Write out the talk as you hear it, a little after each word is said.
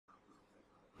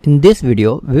In this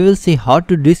video, we will see how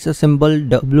to disassemble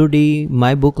WD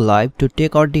mybook Live to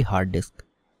take out the hard disk.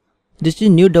 This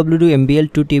is new WD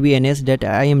MBL 2TB NAS that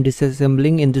I am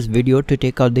disassembling in this video to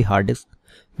take out the hard disk,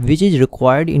 which is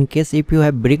required in case if you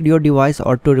have bricked your device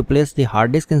or to replace the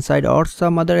hard disk inside or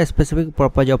some other specific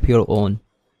purpose of your own.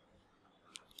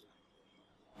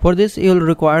 For this, you will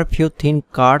require few thin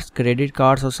cards, credit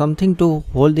cards or something to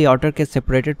hold the outer case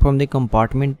separated from the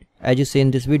compartment. As you see in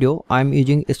this video, I am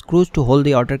using screws to hold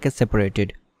the outer case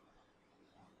separated.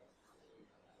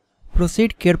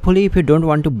 Proceed carefully if you don't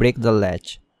want to break the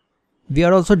latch. We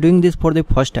are also doing this for the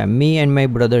first time, me and my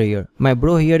brother here. My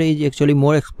bro here is actually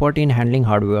more expert in handling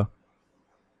hardware.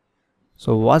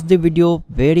 So watch the video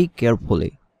very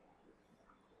carefully.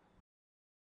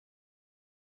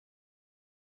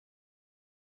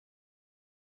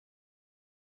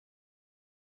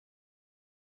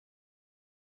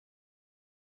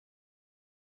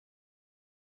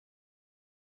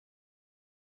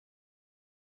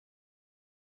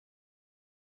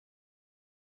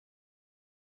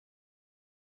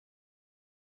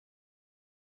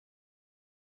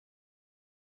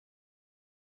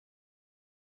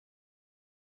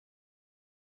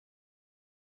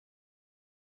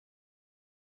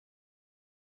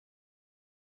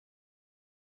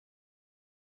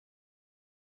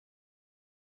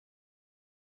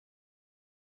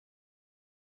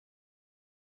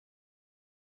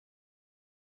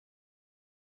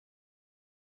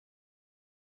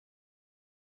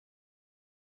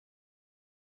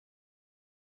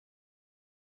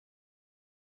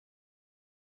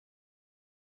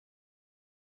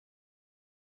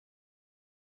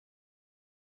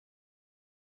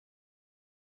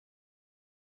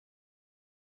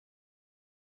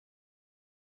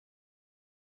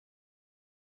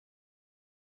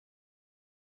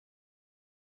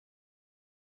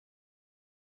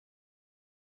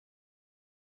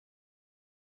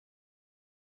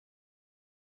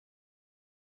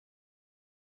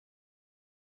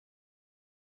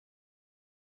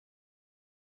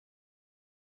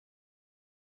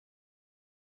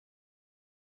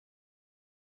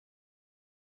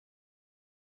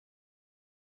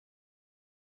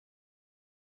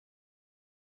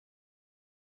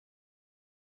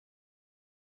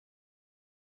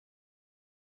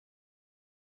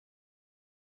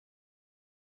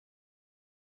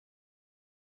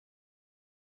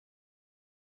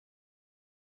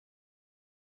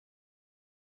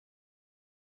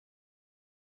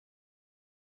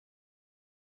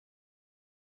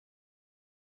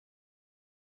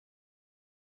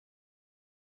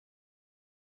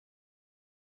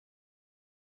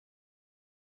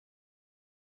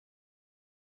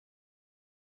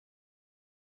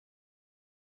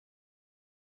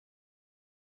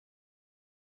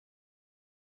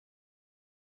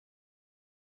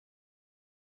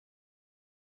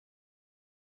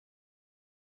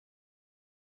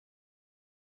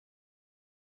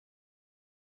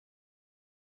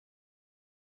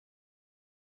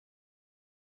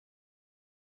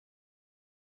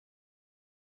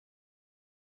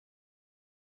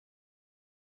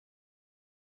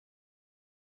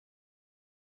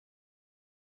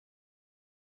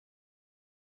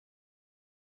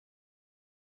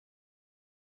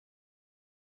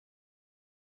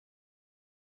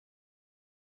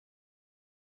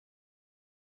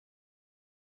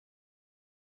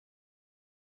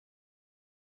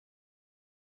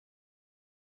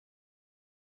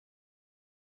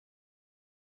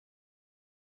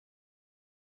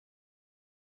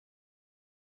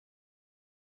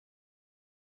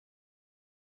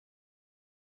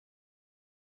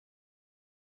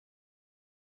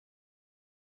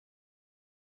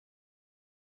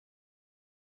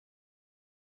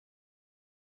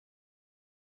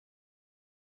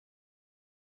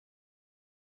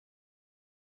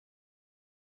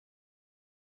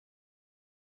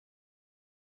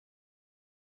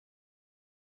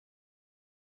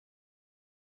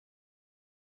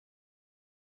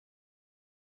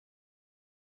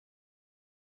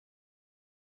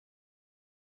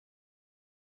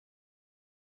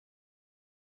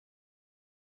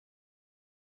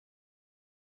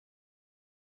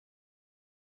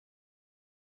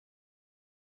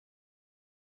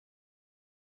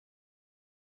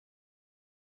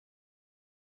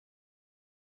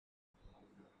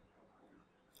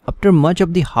 After much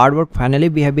of the hard work, finally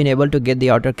we have been able to get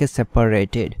the outer case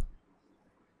separated.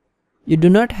 You do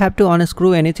not have to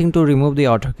unscrew anything to remove the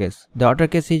outer case. The outer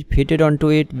case is fitted onto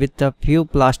it with a few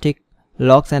plastic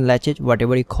locks and latches,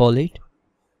 whatever you call it.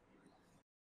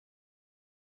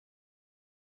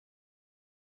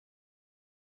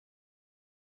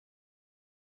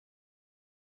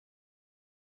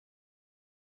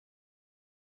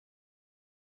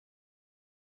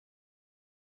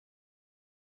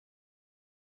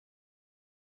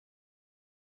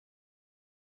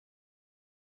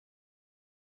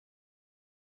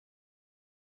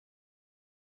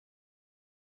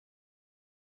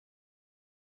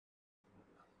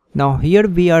 Now here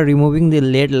we are removing the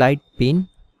LED light pin.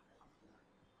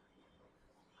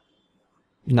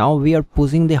 Now we are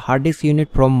pushing the hard disk unit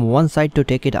from one side to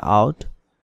take it out.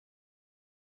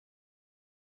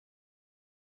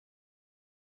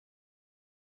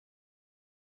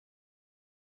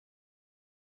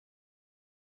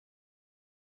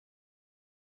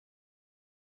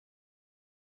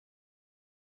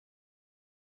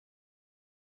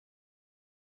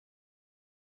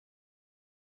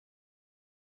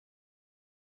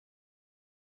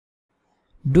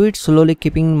 Do it slowly,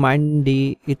 keeping in mind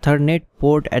the Ethernet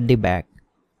port at the back.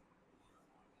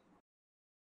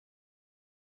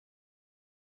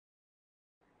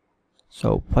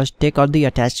 So first take out the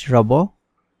attached rubber.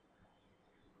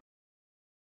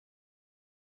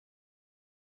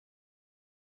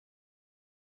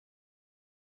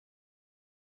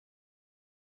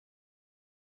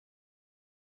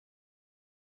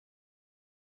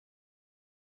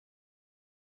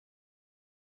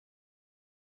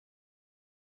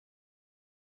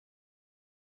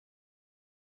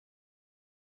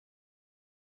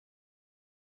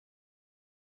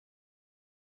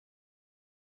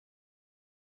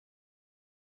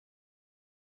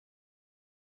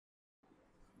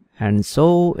 And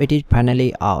so it is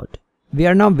finally out. We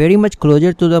are now very much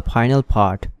closer to the final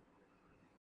part.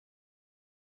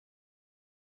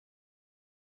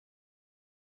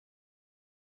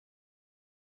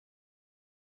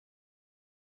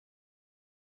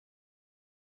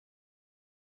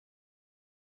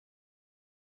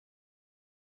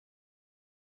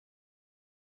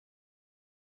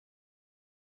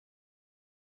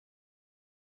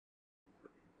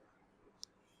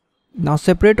 Now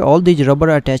separate all these rubber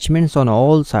attachments on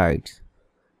all sides.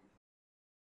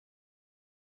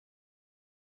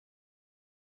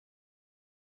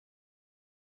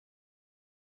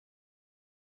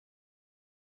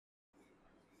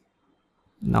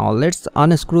 Now let's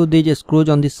unscrew these screws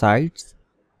on the sides.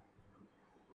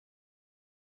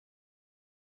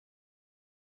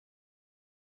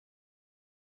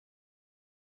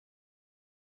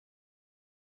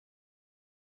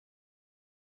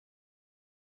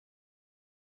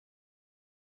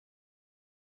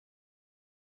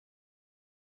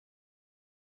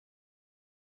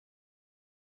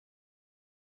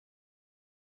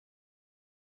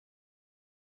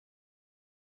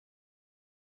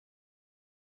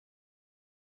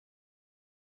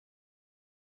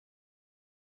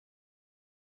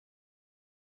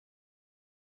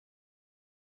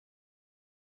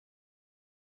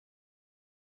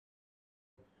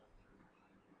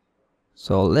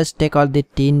 So let's take out the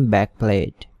tin back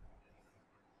plate.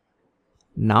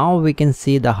 Now we can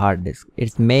see the hard disk,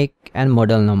 its make and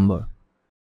model number.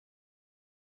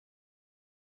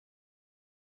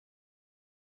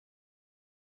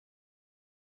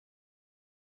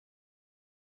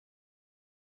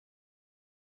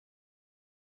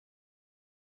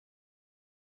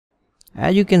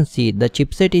 As you can see, the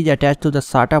chipset is attached to the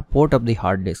SATA port of the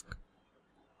hard disk.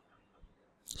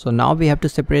 So now we have to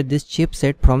separate this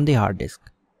chipset from the hard disk.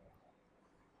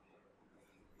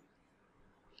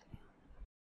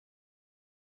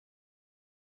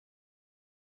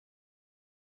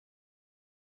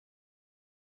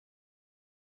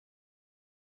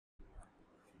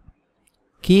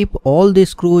 Keep all the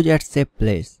screws at safe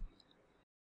place.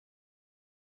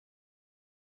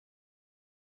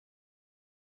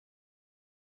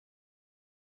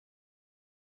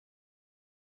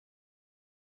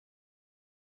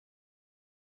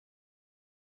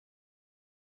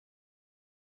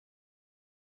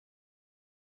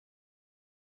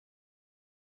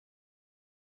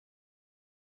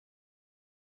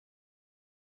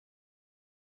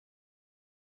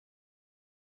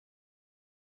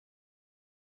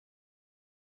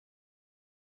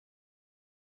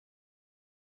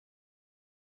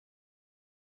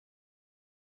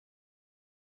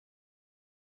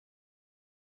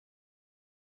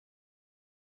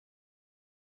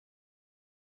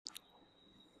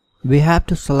 We have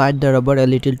to slide the rubber a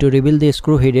little to reveal the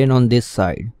screw hidden on this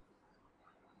side.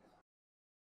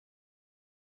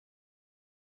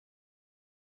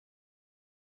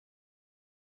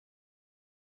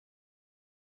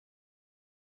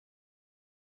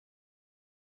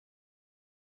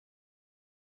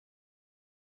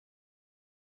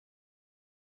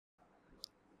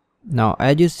 Now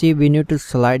as you see, we need to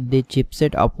slide the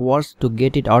chipset upwards to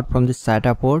get it out from the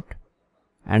SATA port.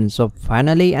 And so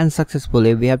finally and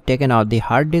successfully we have taken out the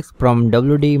hard disk from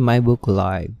WD mybook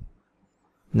Live.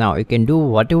 Now you can do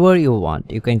whatever you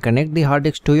want. You can connect the hard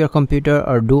disk to your computer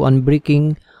or do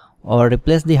unbricking or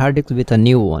replace the hard disk with a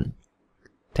new one.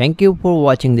 Thank you for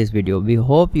watching this video. We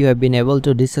hope you have been able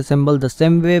to disassemble the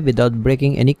same way without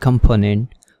breaking any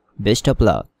component. Best of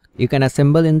luck. You can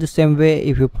assemble in the same way.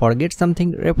 If you forget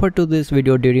something, refer to this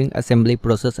video during assembly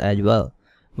process as well.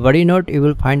 Worry not, you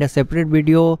will find a separate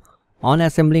video on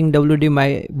assembling WD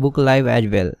mybook live as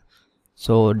well.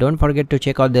 So don't forget to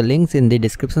check out the links in the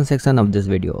description section of this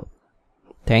video.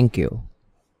 Thank you.